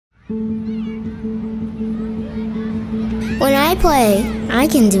When I play, I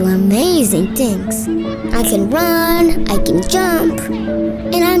can do amazing things. I can run, I can jump,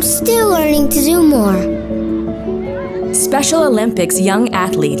 and I'm still learning to do more. Special Olympics Young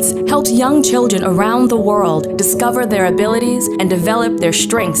Athletes helps young children around the world discover their abilities and develop their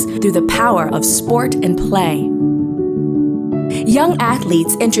strengths through the power of sport and play. Young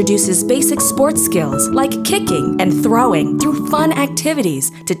Athletes introduces basic sports skills like kicking and throwing through fun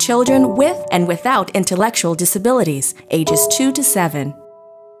activities to children with and without intellectual disabilities, ages 2 to 7.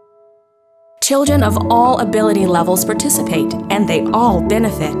 Children of all ability levels participate, and they all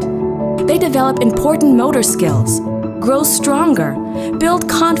benefit. They develop important motor skills, grow stronger, build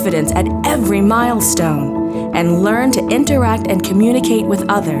confidence at every milestone, and learn to interact and communicate with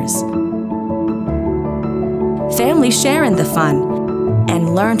others. Families share in the fun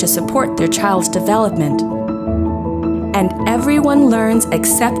and learn to support their child's development. And everyone learns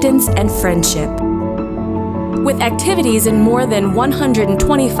acceptance and friendship. With activities in more than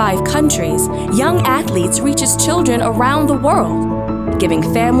 125 countries, Young Athletes reaches children around the world, giving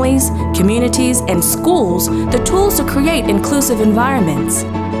families, communities, and schools the tools to create inclusive environments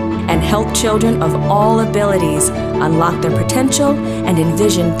and help children of all abilities unlock their potential and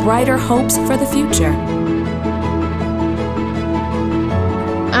envision brighter hopes for the future.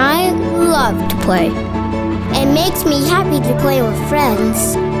 I love to play. It makes me happy to play with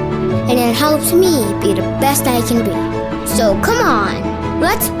friends, and it helps me be the best I can be. So come on,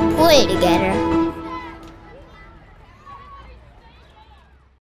 let's play together.